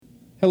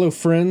Hello,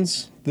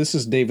 friends. This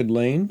is David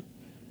Lane.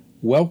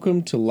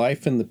 Welcome to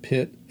Life in the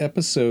Pit,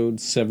 episode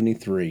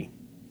 73.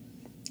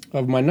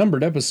 Of my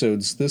numbered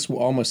episodes, this will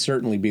almost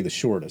certainly be the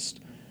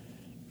shortest.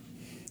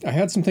 I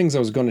had some things I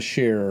was going to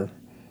share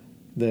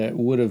that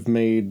would have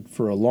made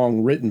for a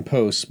long written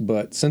post,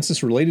 but since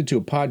it's related to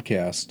a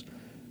podcast,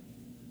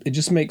 it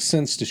just makes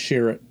sense to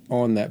share it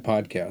on that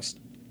podcast.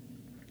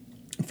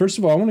 First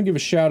of all, I want to give a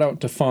shout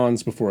out to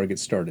Fonz before I get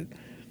started.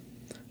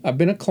 I've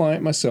been a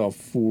client myself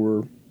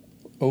for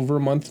over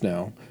a month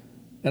now,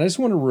 and I just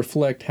want to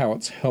reflect how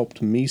it's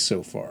helped me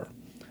so far.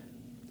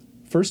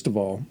 First of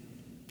all,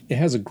 it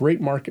has a great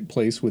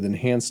marketplace with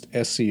enhanced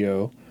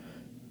SEO.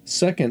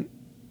 Second,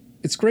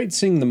 it's great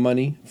seeing the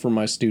money for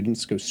my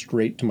students go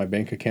straight to my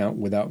bank account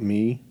without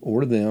me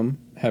or them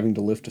having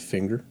to lift a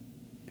finger.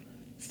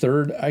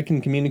 Third, I can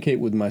communicate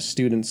with my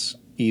students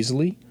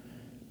easily.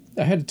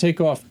 I had to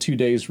take off 2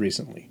 days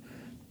recently.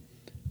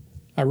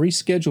 I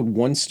rescheduled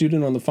one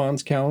student on the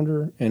Fonz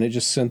calendar, and it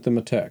just sent them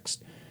a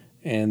text.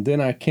 And then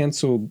I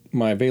canceled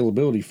my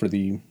availability for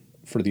the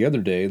other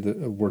day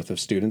worth of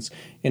students,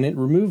 and it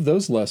removed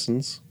those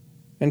lessons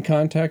and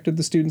contacted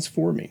the students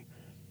for me.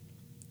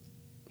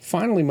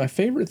 Finally, my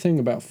favorite thing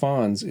about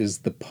Fonz is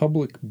the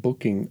public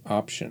booking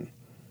option.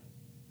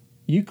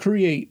 You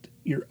create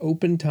your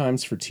open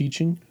times for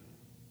teaching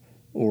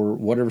or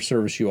whatever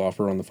service you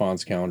offer on the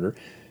Fonz calendar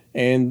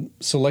and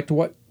select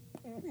what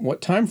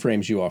time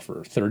frames you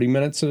offer, 30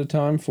 minutes at a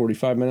time,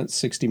 45 minutes,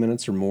 60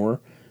 minutes or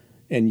more,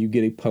 and you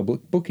get a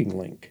public booking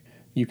link.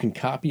 You can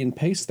copy and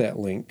paste that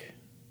link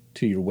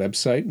to your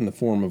website in the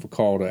form of a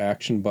call to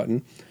action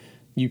button.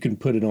 You can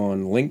put it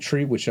on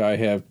Linktree, which I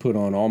have put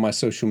on all my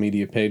social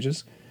media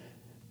pages.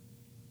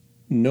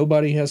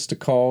 Nobody has to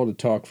call to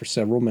talk for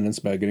several minutes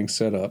about getting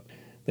set up.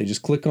 They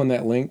just click on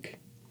that link,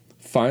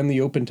 find the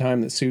open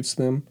time that suits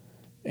them,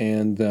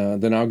 and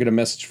then I'll get a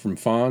message from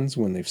Fonz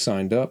when they've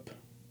signed up.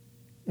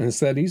 And it's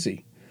that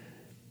easy.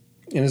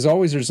 And as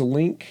always, there's a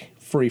link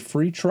for a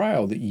free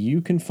trial that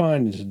you can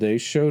find in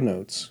today's show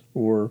notes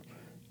or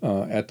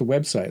at the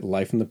website,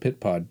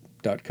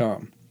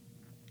 lifeinthepitpod.com.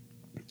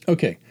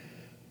 Okay,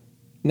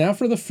 now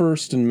for the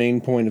first and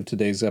main point of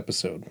today's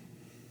episode.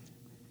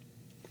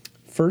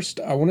 First,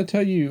 I want to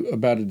tell you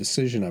about a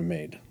decision I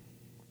made,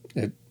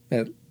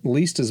 at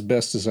least as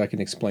best as I can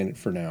explain it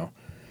for now.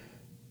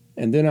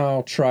 And then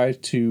I'll try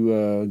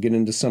to get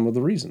into some of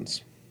the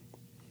reasons.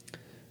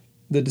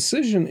 The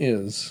decision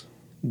is,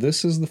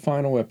 this is the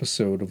final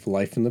episode of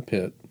Life in the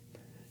Pit,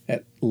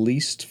 at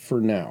least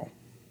for now.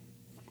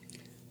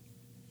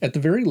 At the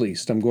very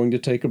least, I'm going to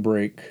take a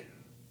break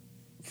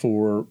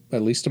for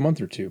at least a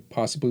month or two,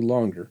 possibly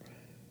longer.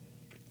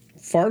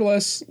 Far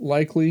less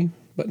likely,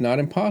 but not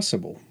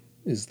impossible,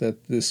 is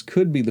that this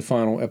could be the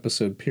final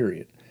episode,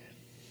 period.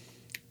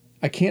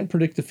 I can't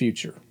predict the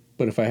future,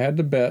 but if I had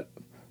to bet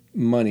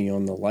money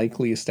on the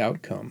likeliest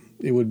outcome,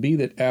 it would be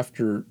that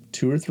after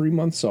 2 or 3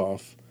 months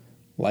off,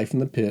 Life in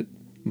the Pit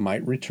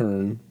might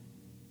return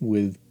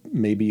with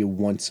maybe a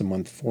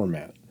once-a-month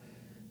format.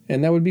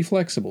 And that would be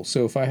flexible.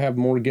 So if I have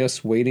more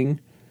guests waiting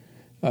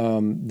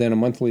than a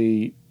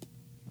monthly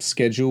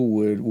schedule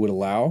would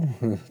allow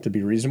to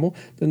be reasonable,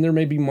 then there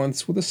may be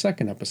months with a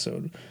second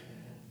episode.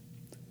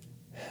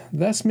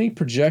 That's me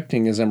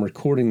projecting as I'm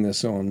recording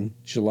this on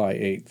July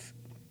 8th.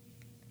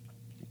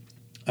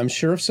 I'm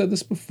sure I've said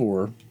this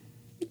before,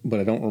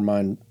 but I don't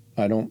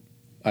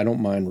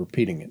mind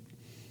repeating it.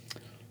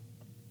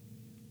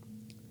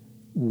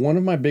 One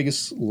of my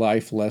biggest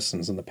life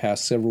lessons in the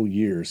past several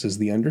years is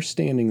the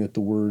understanding that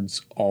the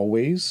words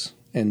always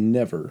and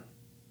never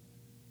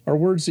are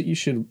words that you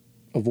should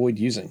avoid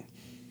using.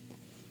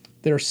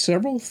 There are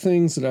several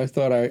things that I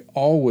thought I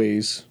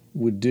always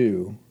would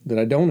do that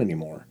I don't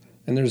anymore.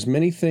 And there's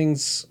many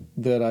things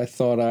that I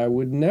thought I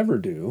would never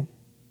do,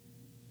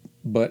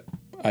 but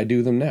I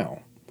do them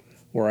now,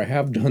 or I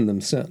have done them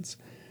since.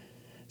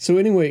 So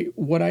anyway,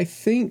 what I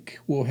think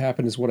will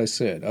happen is what I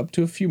said. Up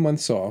to a few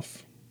months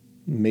off,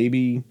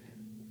 maybe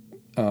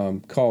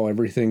call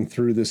everything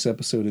through this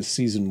episode as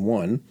season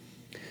 1,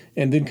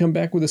 and then come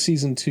back with a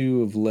season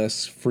 2 of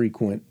less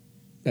frequent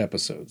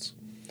episodes.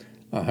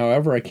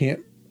 However, I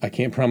can't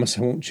promise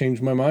I won't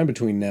change my mind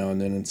between now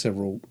and then in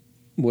several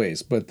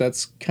ways, but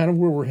that's kind of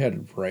where we're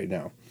headed right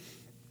now.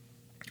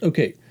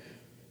 Okay,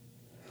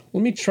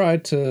 let me try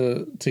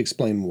to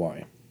explain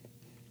why.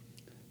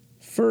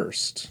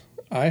 First,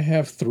 I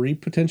have 3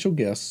 potential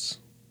guests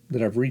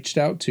that I've reached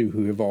out to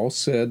who have all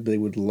said they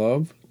would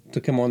love to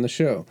come on the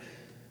show.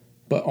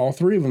 But all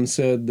 3 of them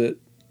said that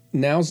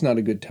now's not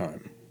a good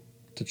time,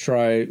 to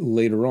try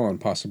later on,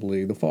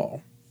 possibly the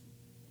fall.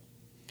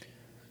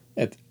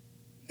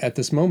 At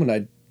this moment,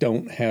 I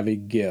don't have a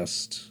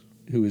guest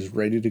who is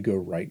ready to go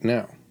right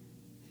now.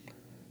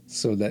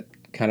 So that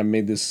kind of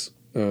made this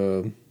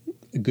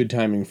good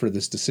timing for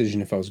this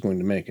decision if I was going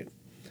to make it.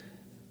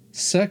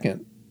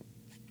 Second,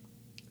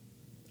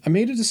 I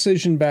made a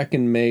decision back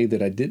in May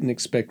that I didn't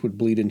expect would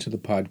bleed into the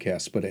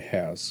podcast, but it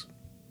has.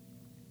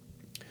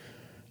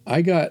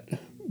 I got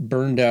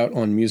burned out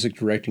on music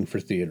directing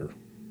for theater.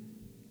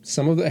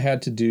 Some of it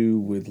had to do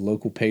with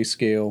local pay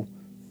scale,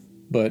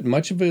 but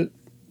much of it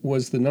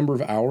was the number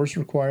of hours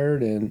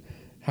required and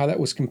how that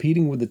was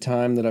competing with the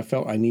time that I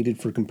felt I needed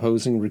for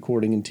composing,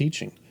 recording, and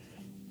teaching.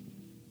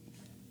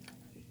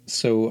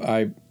 So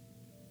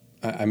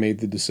I made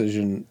the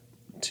decision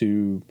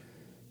to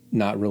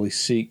not really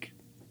seek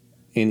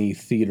any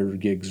theater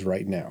gigs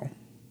right now.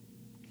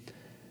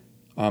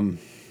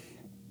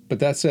 But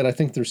that said, I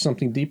think there's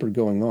something deeper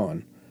going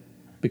on,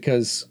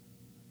 because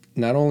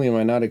not only am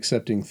I not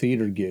accepting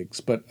theater gigs,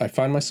 but I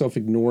find myself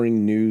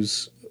ignoring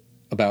news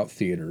about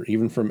theater,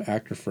 even from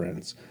actor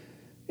friends.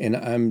 And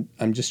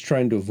I'm just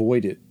trying to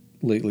avoid it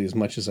lately as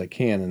much as I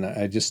can, and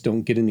I just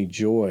don't get any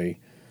joy,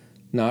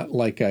 not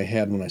like I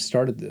had when I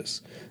started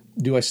this.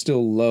 Do I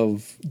still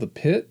love the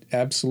pit?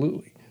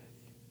 Absolutely.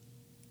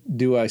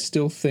 Do I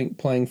still think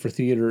playing for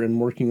theater and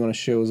working on a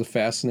show is a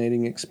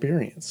fascinating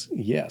experience?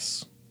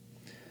 Yes.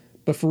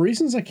 But for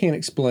reasons I can't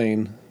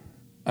explain,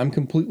 I'm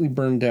completely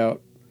burned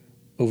out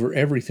over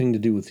everything to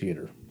do with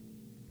theater.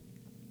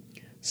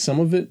 Some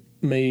of it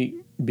may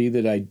be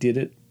that I did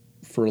it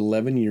for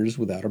 11 years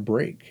without a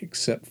break,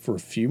 except for a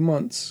few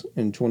months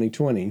in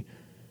 2020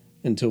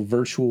 until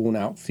virtual and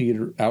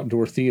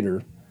outdoor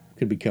theater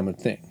could become a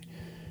thing.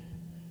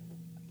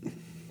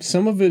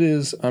 Some of it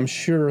is, I'm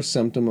sure, a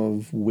symptom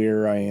of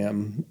where I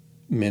am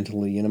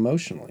mentally and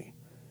emotionally.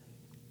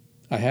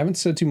 I haven't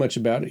said too much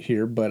about it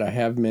here, but I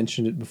have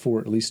mentioned it before,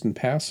 at least in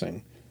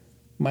passing.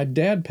 My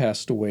dad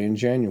passed away in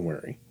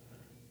January,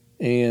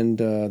 and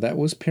that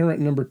was parent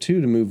number 2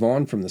 to move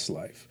on from this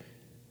life.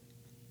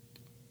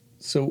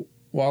 So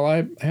while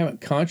I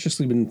haven't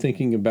consciously been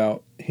thinking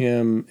about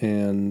him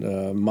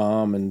and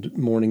mom and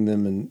mourning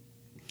them and,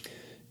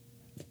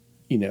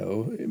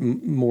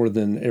 more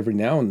than every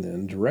now and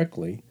then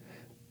directly,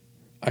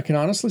 I can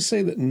honestly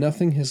say that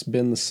nothing has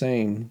been the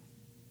same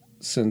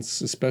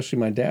since especially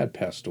my dad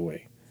passed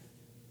away.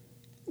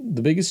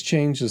 The biggest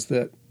change is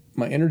that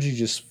my energy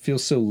just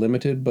feels so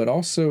limited, but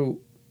also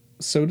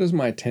so does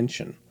my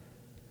attention.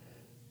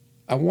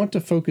 I want to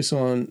focus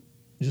on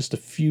just a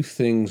few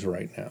things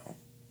right now.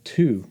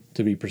 2,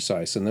 to be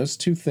precise, and those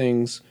 2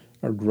 things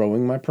are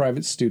growing my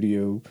private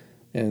studio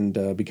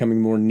and becoming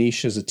more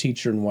niche as a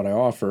teacher in what I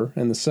offer,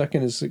 and the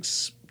second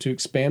is to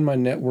expand my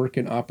network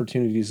and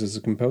opportunities as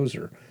a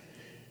composer.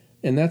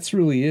 And that's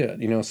really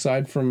it.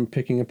 Aside from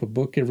picking up a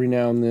book every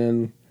now and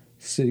then,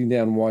 sitting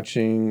down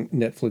watching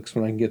Netflix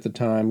when I can get the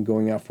time,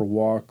 going out for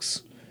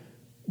walks,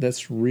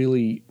 that's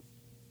really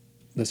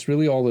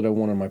all that I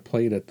want on my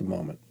plate at the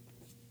moment.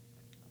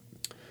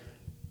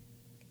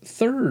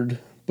 Third,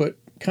 but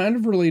kind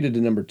of related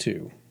to number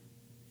 2,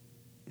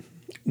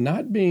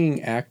 not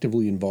being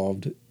actively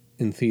involved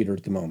in theater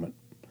at the moment,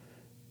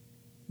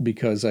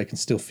 because I can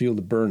still feel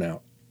the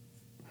burnout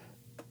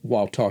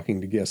while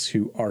talking to guests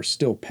who are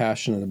still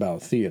passionate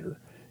about theater.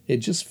 It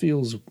just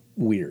feels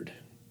weird.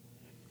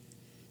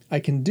 I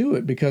can do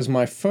it because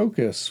my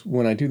focus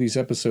when I do these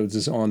episodes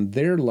is on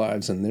their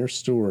lives and their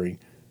story,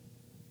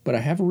 but I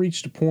have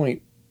reached a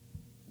point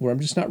where I'm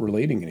just not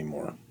relating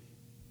anymore.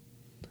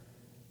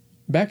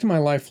 Back to my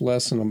life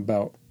lesson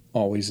about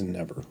always and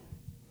never.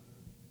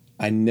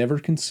 I never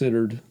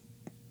considered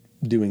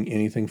doing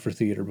anything for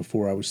theater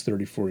before I was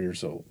 34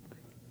 years old.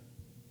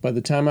 By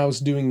the time I was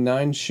doing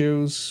 9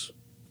 shows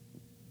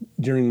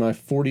during my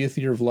 40th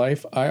year of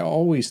life, I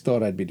always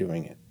thought I'd be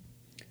doing it.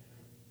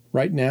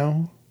 Right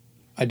now,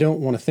 I don't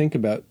want to think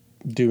about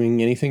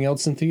doing anything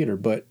else in theater,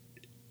 but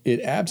it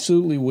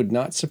absolutely would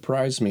not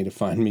surprise me to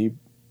find me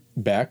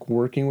back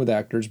working with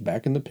actors,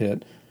 back in the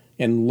pit,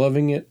 and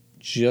loving it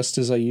just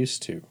as I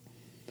used to.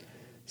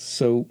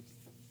 So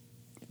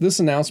this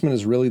announcement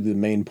is really the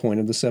main point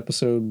of this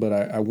episode, but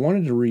I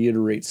wanted to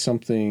reiterate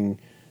something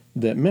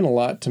that meant a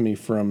lot to me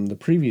from the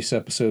previous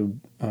episode,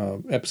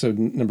 episode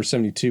number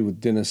 72 with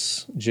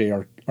Dennis J.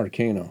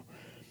 Arcano.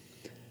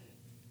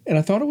 And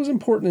I thought it was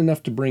important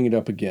enough to bring it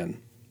up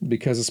again,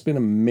 because it's been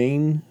a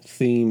main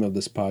theme of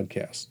this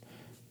podcast.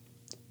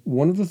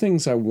 One of the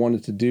things I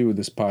wanted to do with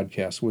this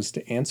podcast was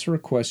to answer a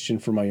question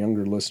for my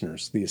younger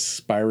listeners, the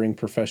aspiring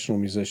professional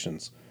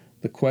musicians.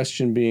 The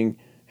question being,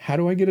 how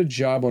do I get a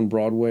job on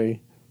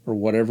Broadway or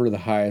whatever the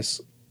highest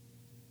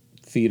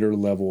theater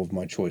level of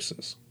my choice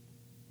is?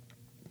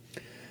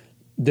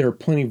 There are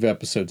plenty of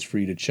episodes for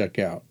you to check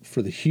out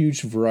for the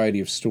huge variety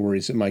of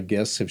stories that my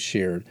guests have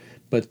shared,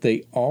 but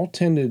they all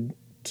tended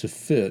to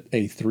fit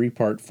a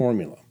 3-part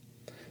formula.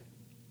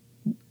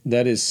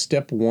 That is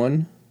step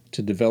 1,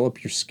 to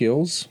develop your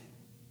skills.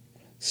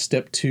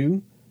 Step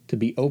 2, to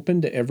be open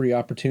to every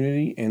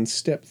opportunity. And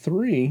step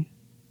 3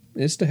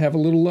 is to have a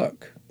little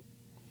luck.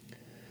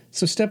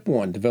 So step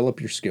 1, develop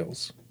your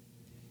skills.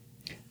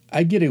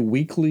 I get a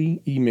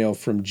weekly email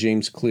from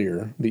James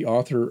Clear, the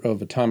author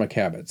of Atomic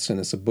Habits, and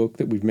it's a book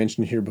that we've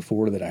mentioned here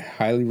before that I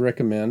highly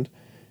recommend.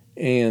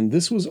 And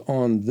this was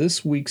on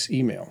this week's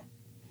email.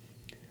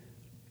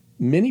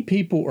 Many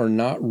people are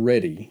not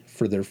ready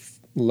for their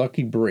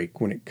lucky break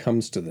when it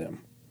comes to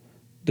them.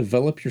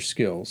 Develop your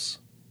skills,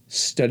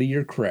 study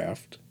your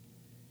craft,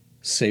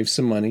 save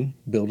some money,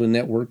 build a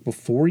network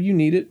before you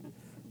need it,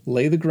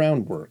 lay the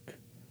groundwork.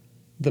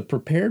 The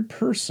prepared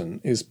person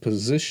is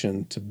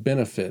positioned to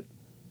benefit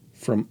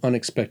from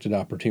unexpected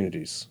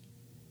opportunities.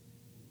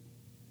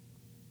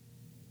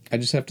 I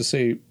just have to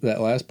say that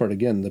last part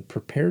again. The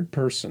prepared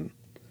person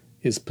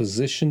is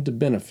positioned to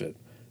benefit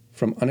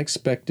from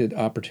unexpected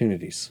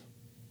opportunities.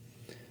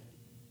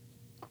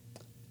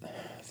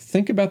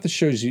 Think about the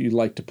shows you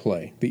like to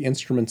play, the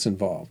instruments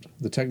involved,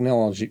 the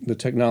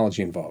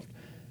technology involved.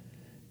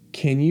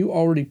 Can you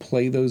already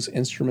play those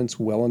instruments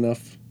well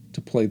enough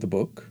to play the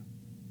book?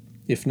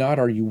 If not,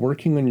 are you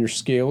working on your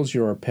scales,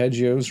 your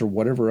arpeggios, or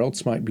whatever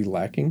else might be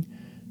lacking?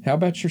 How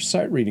about your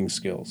sight reading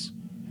skills?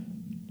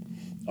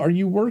 Are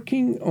you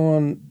working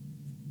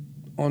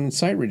on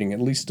sight reading at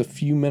least a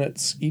few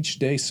minutes each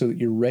day so that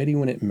you're ready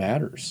when it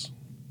matters?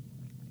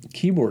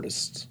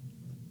 Keyboardists,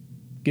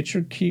 get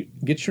your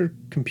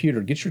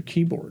computer, get your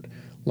keyboard.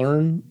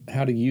 Learn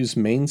how to use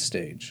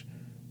MainStage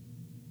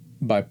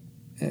by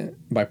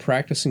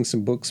practicing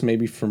some books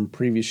maybe from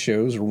previous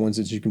shows or ones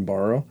that you can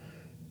borrow,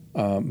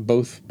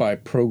 both by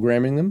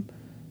programming them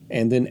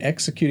and then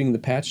executing the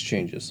patch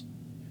changes.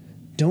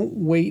 Don't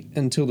wait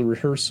until the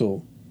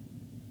rehearsal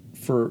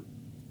for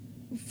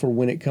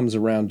when it comes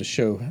around to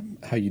show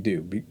how you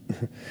do.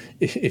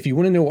 If you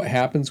want to know what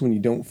happens when you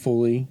don't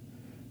fully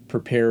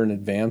prepare in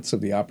advance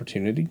of the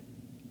opportunity,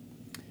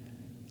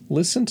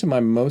 listen to my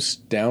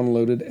most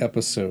downloaded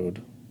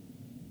episode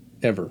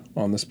ever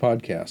on this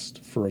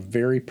podcast for a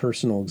very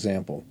personal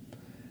example.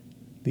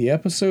 The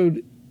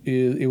episode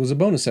it was a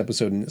bonus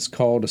episode, and it's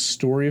called A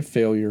Story of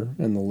Failure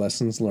and the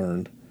Lessons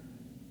Learned.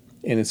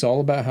 And it's all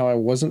about how I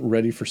wasn't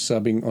ready for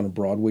subbing on a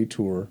Broadway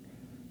tour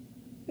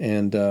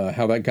and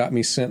how that got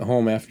me sent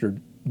home after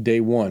day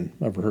one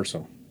of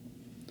rehearsal.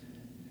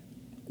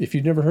 If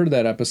you've never heard of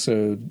that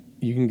episode,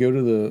 you can go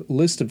to the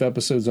list of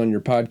episodes on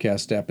your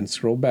podcast app and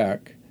scroll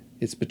back.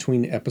 It's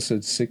between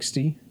episodes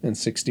 60 and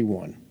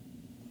 61.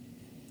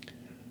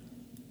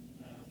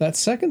 That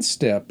second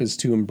step is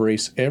to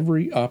embrace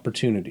every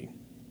opportunity.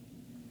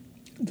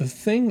 The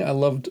thing I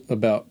loved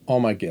about all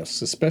my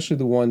guests, especially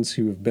the ones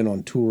who have been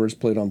on tours,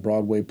 played on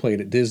Broadway, played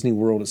at Disney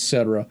World,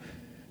 etc.,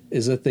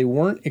 is that they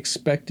weren't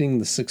expecting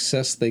the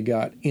success they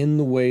got in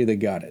the way they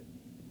got it.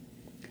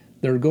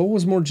 Their goal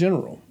was more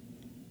general: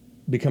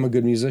 become a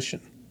good musician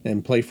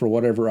and play for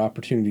whatever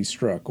opportunity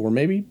struck, or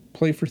maybe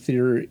play for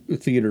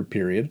theater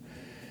period,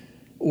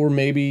 or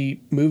maybe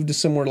move to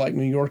somewhere like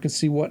New York and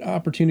see what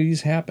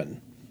opportunities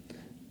happen.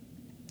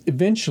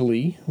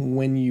 Eventually,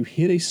 when you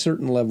hit a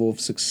certain level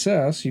of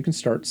success, you can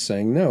start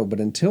saying no.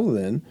 But until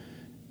then,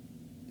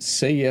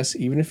 say yes,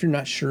 even if you're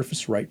not sure if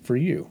it's right for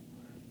you.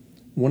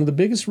 One of the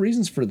biggest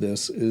reasons for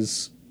this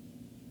is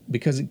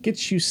because it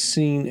gets you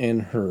seen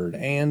and heard,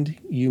 and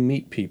you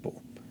meet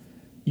people.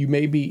 You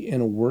may be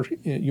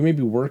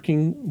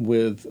working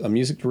with a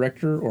music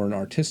director or an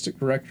artistic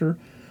director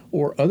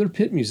or other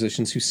pit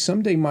musicians who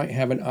someday might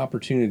have an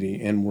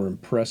opportunity and were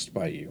impressed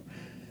by you.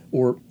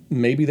 Or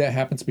maybe that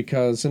happens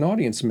because an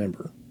audience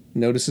member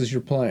notices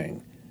you're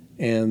playing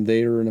and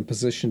they are in a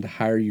position to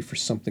hire you for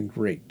something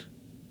great.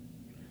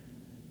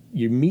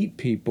 You meet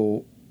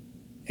people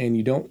and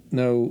you don't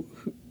know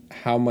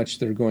how much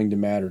they're going to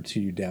matter to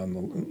you down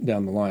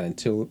the line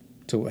until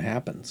it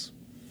happens.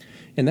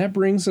 And that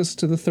brings us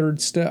to the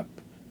third step.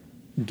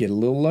 Get a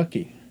little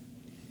lucky.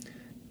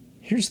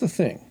 Here's the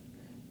thing.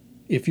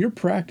 If you're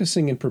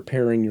practicing and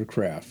preparing your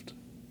craft,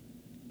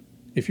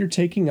 if you're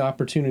taking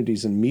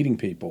opportunities and meeting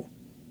people,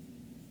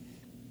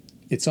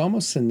 it's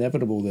almost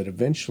inevitable that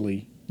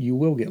eventually you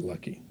will get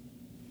lucky.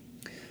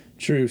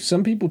 True,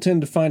 some people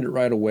tend to find it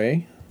right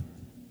away,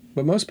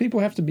 but most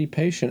people have to be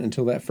patient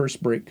until that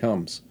first break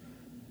comes.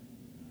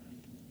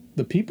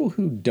 The people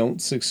who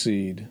don't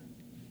succeed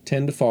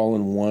tend to fall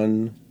in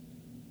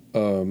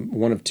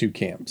one of two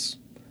camps.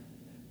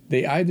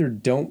 They either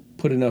don't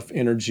put enough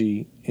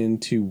energy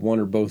into one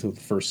or both of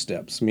the first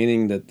steps,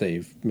 meaning that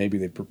they've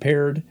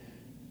prepared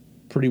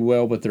pretty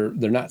well, but they're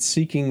not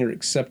seeking or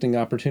accepting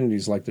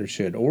opportunities like they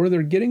should, or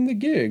they're getting the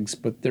gigs,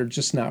 but they're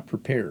just not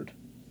prepared.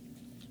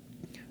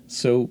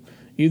 So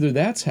either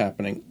that's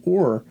happening,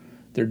 or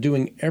they're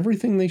doing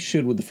everything they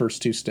should with the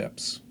first two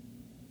steps,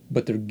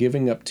 but they're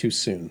giving up too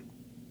soon.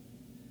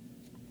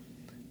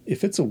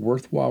 If it's a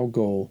worthwhile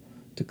goal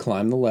to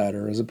climb the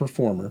ladder as a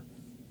performer,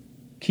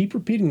 keep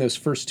repeating those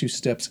first two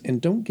steps and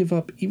don't give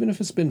up, even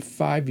if it's been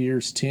 5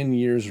 years, 10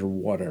 years, or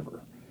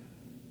whatever.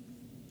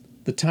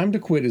 The time to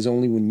quit is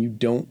only when you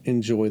don't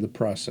enjoy the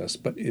process,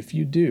 but if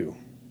you do,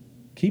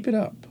 keep it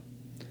up.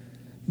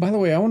 By the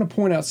way, I want to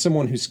point out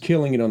someone who's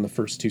killing it on the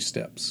first two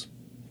steps,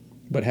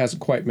 but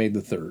hasn't quite made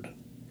the third.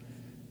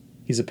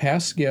 He's a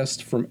past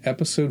guest from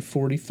episode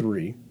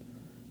 43,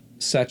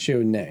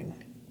 Satchio Nang.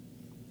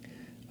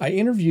 I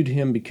interviewed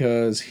him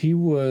because he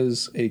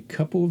was a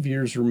couple of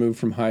years removed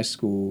from high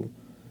school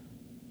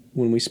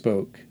when we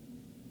spoke,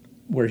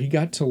 where he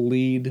got to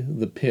lead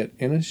the pit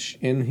in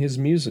his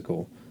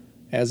musical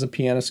as a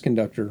pianist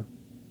conductor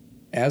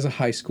as a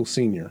high school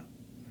senior.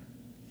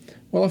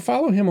 Well, I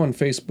follow him on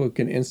Facebook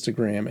and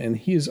Instagram, and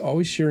he is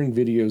always sharing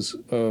videos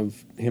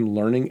of him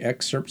learning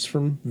excerpts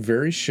from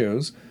various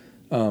shows,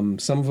 some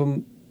of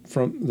them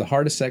from the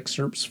hardest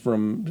excerpts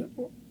from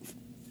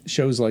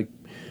shows like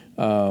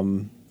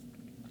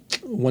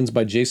ones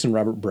by Jason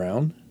Robert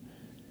Brown.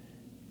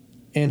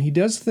 And he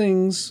does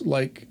things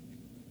like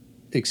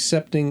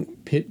accepting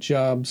pit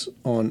jobs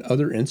on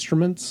other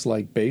instruments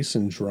like bass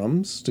and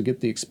drums to get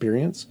the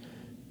experience.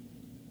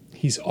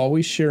 He's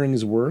always sharing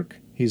his work.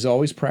 He's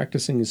always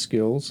practicing his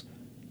skills.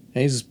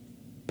 And he's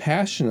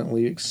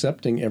passionately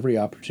accepting every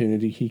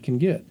opportunity he can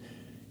get.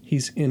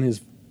 He's in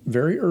his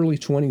very early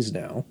 20s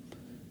now.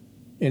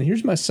 And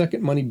here's my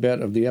second money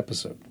bet of the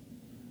episode.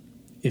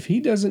 If he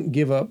doesn't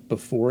give up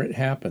before it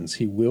happens,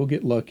 he will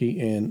get lucky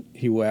and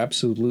he will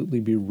absolutely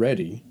be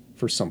ready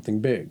for something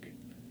big.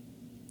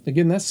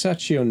 Again, that's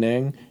Sachio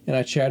Nang, and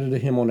I chatted to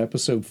him on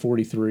episode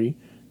 43.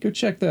 Go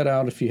check that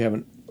out if you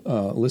haven't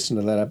listened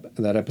to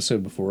that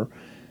episode before.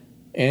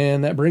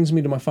 And that brings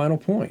me to my final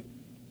point.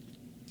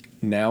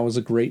 Now is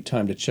a great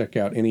time to check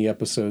out any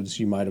episodes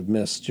you might have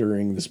missed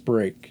during this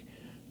break,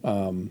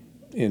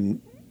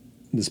 in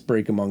this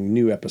break among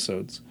new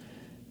episodes.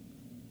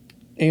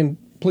 And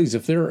please,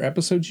 if there are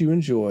episodes you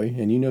enjoy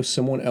and you know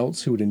someone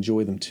else who would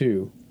enjoy them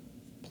too,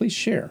 please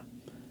share.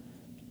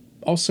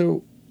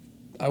 Also,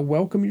 I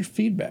welcome your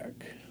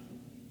feedback.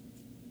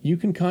 You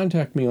can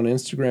contact me on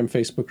Instagram,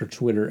 Facebook, or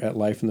Twitter at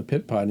Life in the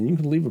Pit Pod, and you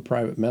can leave a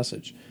private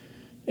message.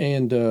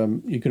 And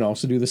you can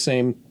also do the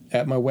same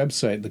at my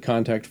website, the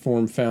contact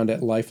form found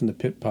at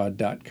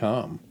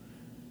lifeinthepitpod.com.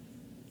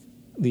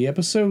 The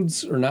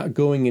episodes are not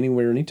going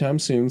anywhere anytime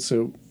soon,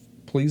 so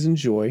please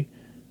enjoy.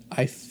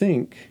 I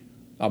think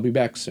I'll be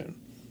back soon.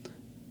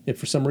 If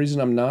for some reason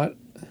I'm not,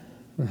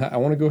 I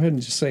want to go ahead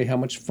and just say how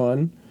much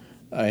fun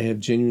I have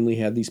genuinely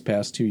had these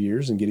past 2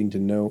 years and getting to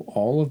know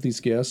all of these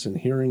guests and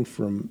hearing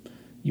from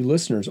you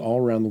listeners all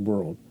around the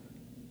world.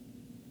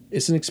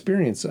 It's an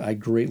experience that I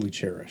greatly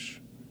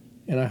cherish,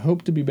 and I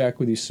hope to be back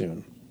with you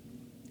soon.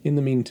 In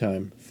the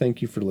meantime,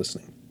 thank you for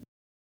listening.